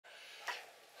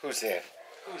Who's that?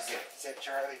 Who's that? Is that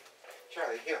Charlie?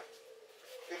 Charlie, heel.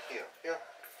 Good heel. Heel.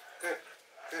 Good.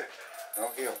 Good.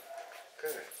 No heel.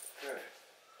 Good. Good.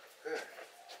 Good.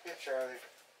 Heel, Charlie.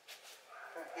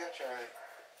 Come on, heel, Charlie.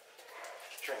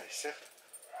 Charlie, sit.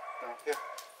 No, heel.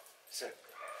 Sit.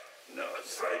 No,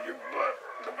 slide your butt.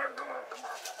 Come on, come on, come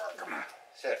on, come on, come on.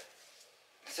 Sit.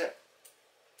 Sit.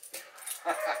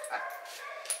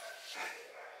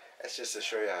 That's just to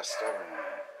show you how stubborn I am.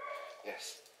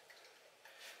 Yes.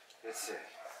 That's it.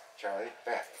 Charlie,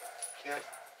 back. Heel.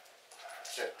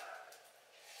 Sit.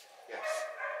 Yes.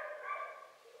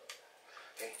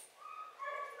 Okay.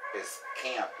 His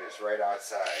camp is right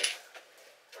outside,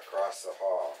 across the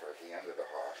hall, or at the end of the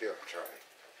hall. Heel, Charlie.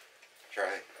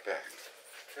 Charlie, back.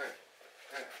 Good.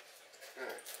 Good.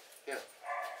 Good. Heel.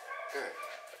 Good.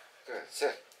 Good.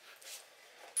 Sit.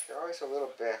 You're always a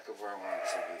little back of where I want it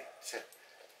to be. Sit.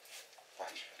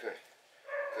 Watch. Good.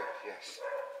 Good. Yes.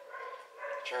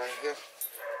 Charlie, heel.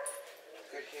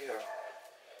 Good heel.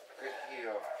 Good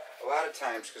heel. A lot of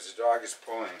times, because the dog is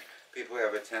pulling, people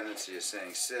have a tendency of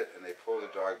saying sit, and they pull the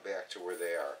dog back to where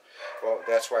they are. Well,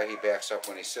 that's why he backs up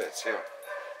when he sits. Heel.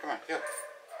 Come on, heel.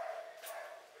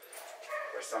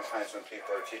 Or sometimes when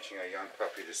people are teaching a young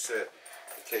puppy to sit,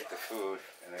 they take the food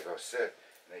and they go sit,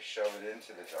 and they shove it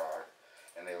into the dog,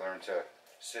 and they learn to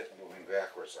sit moving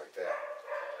backwards like that.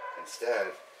 Instead,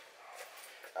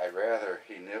 I'd rather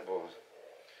he nibbled,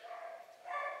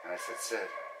 and I said sit.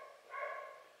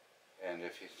 And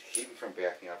if you keep him from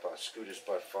backing up, I'll scoot his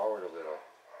butt forward a little.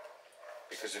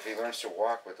 Because if he learns to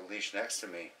walk with the leash next to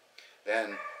me,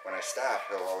 then when I stop,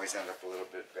 he'll always end up a little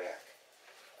bit back.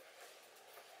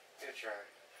 Good, Charlie.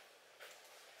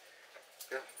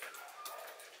 Good.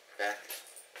 Back.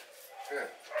 Good.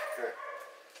 Good.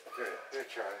 Good. Good,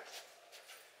 Charlie.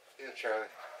 Good, Charlie.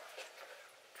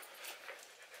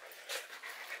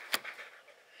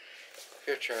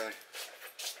 Here, Charlie.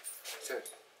 Sit.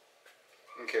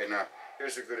 Okay, now,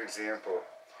 here's a good example.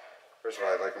 First of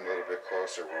all, I'd like him a little bit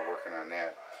closer. We're working on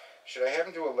that. Should I have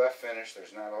him do a left finish?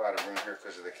 There's not a lot of room here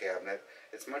because of the cabinet.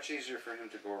 It's much easier for him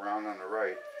to go around on the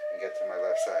right and get to my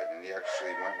left side. And he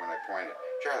actually went when I pointed.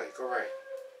 Charlie, go right.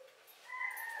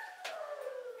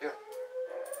 Here.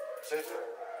 Sit.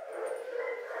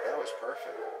 That was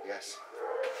perfect. Yes.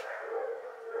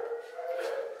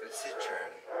 Good sit,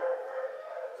 Charlie.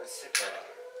 Good sit, buddy.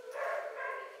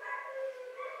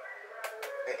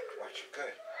 Hey, watch it.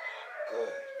 Good.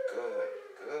 Good, good,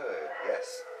 good.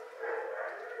 Yes.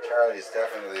 Charlie's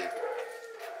definitely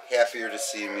happier to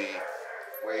see me,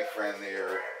 way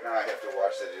friendlier. Now I have to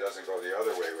watch that he doesn't go the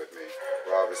other way with me.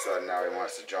 Well, all of a sudden now he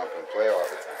wants to jump and play all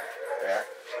the time. Yeah?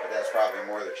 But that's probably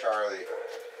more the Charlie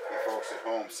you folks at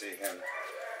home see him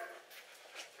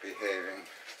behaving.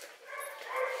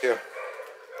 Here.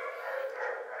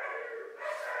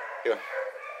 Here.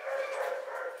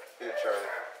 Here,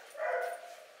 Charlie.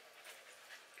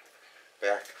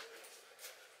 Back.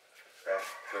 Back.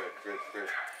 Good, good, good.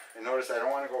 And notice I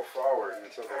don't want to go forward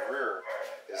until the rear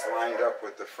is lined up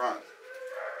with the front.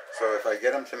 So if I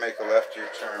get him to make a left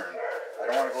U-turn, I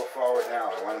don't want to go forward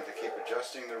now. I want him to keep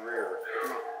adjusting the rear.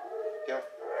 Come on. Yep.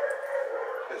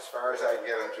 As far as I can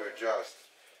get him to adjust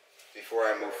before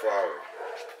I move forward.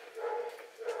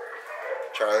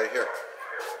 Charlie, here.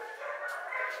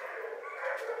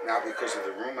 Now because of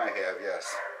the room I have,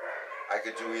 yes. I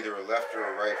could do either a left or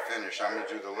a right finish. I'm going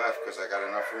to do the left because I got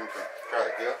enough room for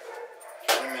Charlie. Heel.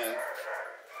 Turn him in.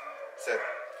 Sit.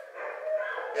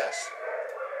 Yes.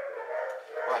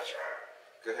 Watch.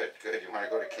 Good, good. You want to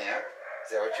go to camp?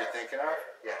 Is that what you're thinking of?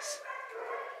 Yes.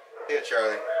 Here,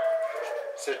 Charlie.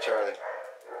 Sit, Charlie.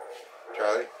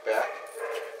 Charlie, back.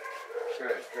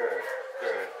 Good, good,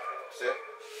 good. Sit.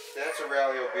 That's a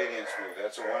rally obedience move.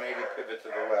 That's a 180 pivot to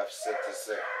the left. Sit to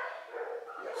sit.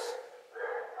 Yes.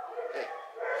 Hey.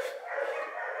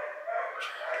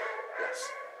 Yes.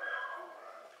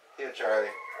 Here,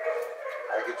 Charlie.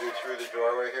 I could do through the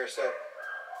doorway here, sit.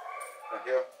 Now,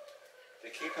 heel. To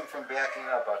keep him from backing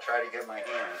up, I'll try to get my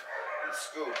hand and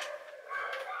scoop.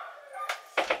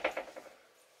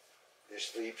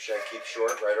 This leap should I keep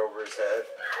short right over his head?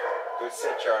 Good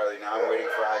sit, Charlie. Now I'm waiting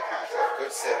for eye contact.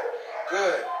 Good sit.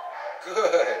 Good.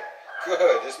 Good.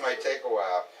 Good. This might take a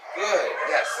while. Good.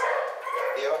 Yes.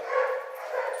 Heel.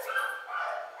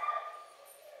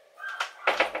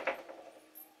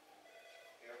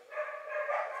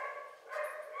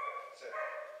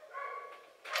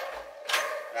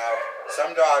 Now,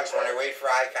 some dogs, when I wait for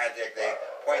eye contact, they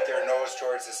point their nose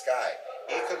towards the sky.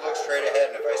 He could look straight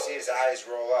ahead, and if I see his eyes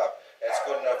roll up, that's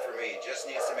good enough for me. He just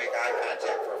needs to make eye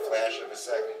contact for a flash of a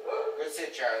second. Good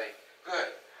sit, Charlie. Good.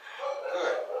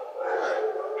 Good. Good.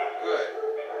 Good.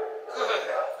 Good.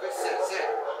 Good sit. Sit.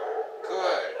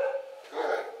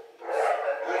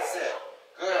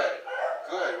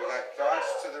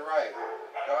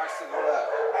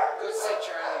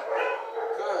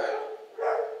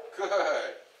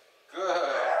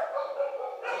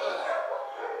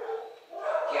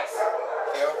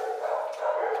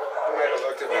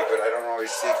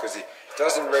 always see because he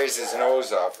doesn't raise his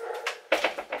nose up,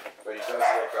 but he does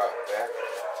look up. Back,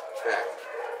 back.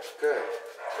 Good,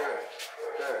 good,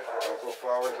 good. Don't go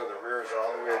forward until the rear is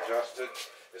all the way adjusted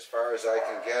as far as I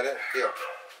can get it. Here.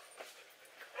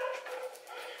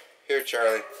 Here,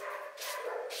 Charlie.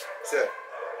 Sit.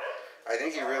 I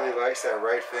think he really likes that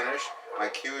right finish. My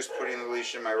cue is putting the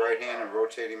leash in my right hand and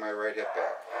rotating my right hip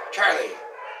back. Charlie!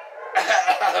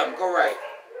 Go right.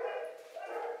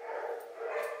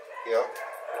 Heel.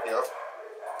 Heel.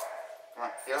 Come on,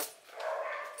 heel.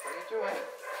 What are you doing?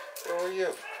 Where were you?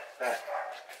 Back.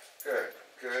 Good.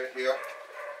 Good. Heel.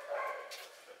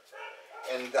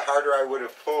 And the harder I would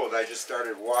have pulled, I just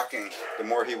started walking, the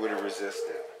more he would have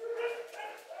resisted.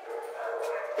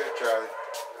 Good, Charlie.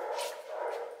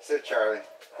 Sit, Charlie.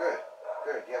 Good.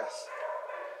 Good, yes.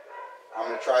 I'm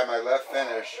going to try my left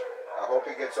finish. I hope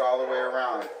he gets all the way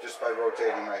around just by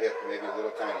rotating my hip, maybe a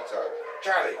little tiny tug.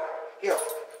 Charlie, heel.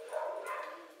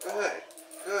 Good,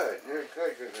 good, good,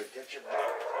 good, good, good. Get your butt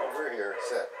over here.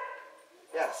 Sit.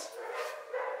 Yes.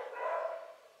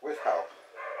 With help.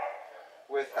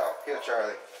 With help. Here,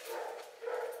 Charlie.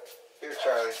 Here,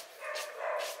 Charlie.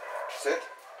 Sit.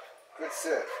 Good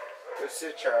sit. Good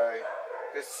sit, Charlie.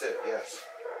 Good sit, yes.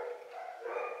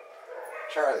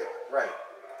 Charlie, right.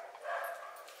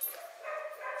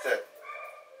 Sit.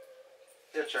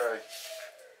 Sit, Charlie.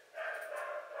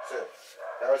 Sit.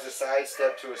 That was a side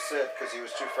step to a sit because he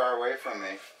was too far away from me.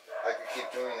 I could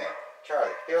keep doing that. Charlie,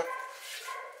 heel.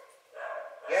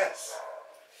 Yes.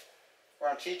 Well,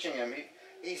 I'm teaching him.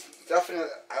 He's definitely,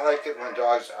 I like it when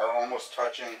dogs are almost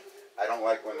touching. I don't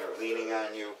like when they're leaning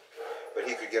on you. But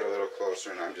he could get a little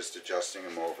closer and I'm just adjusting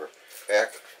him over.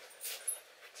 Back.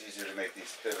 It's easier to make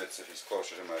these pivots if he's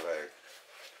closer to my leg.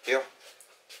 Heel.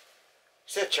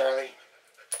 Sit, Charlie.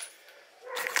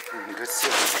 Good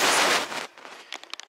sit.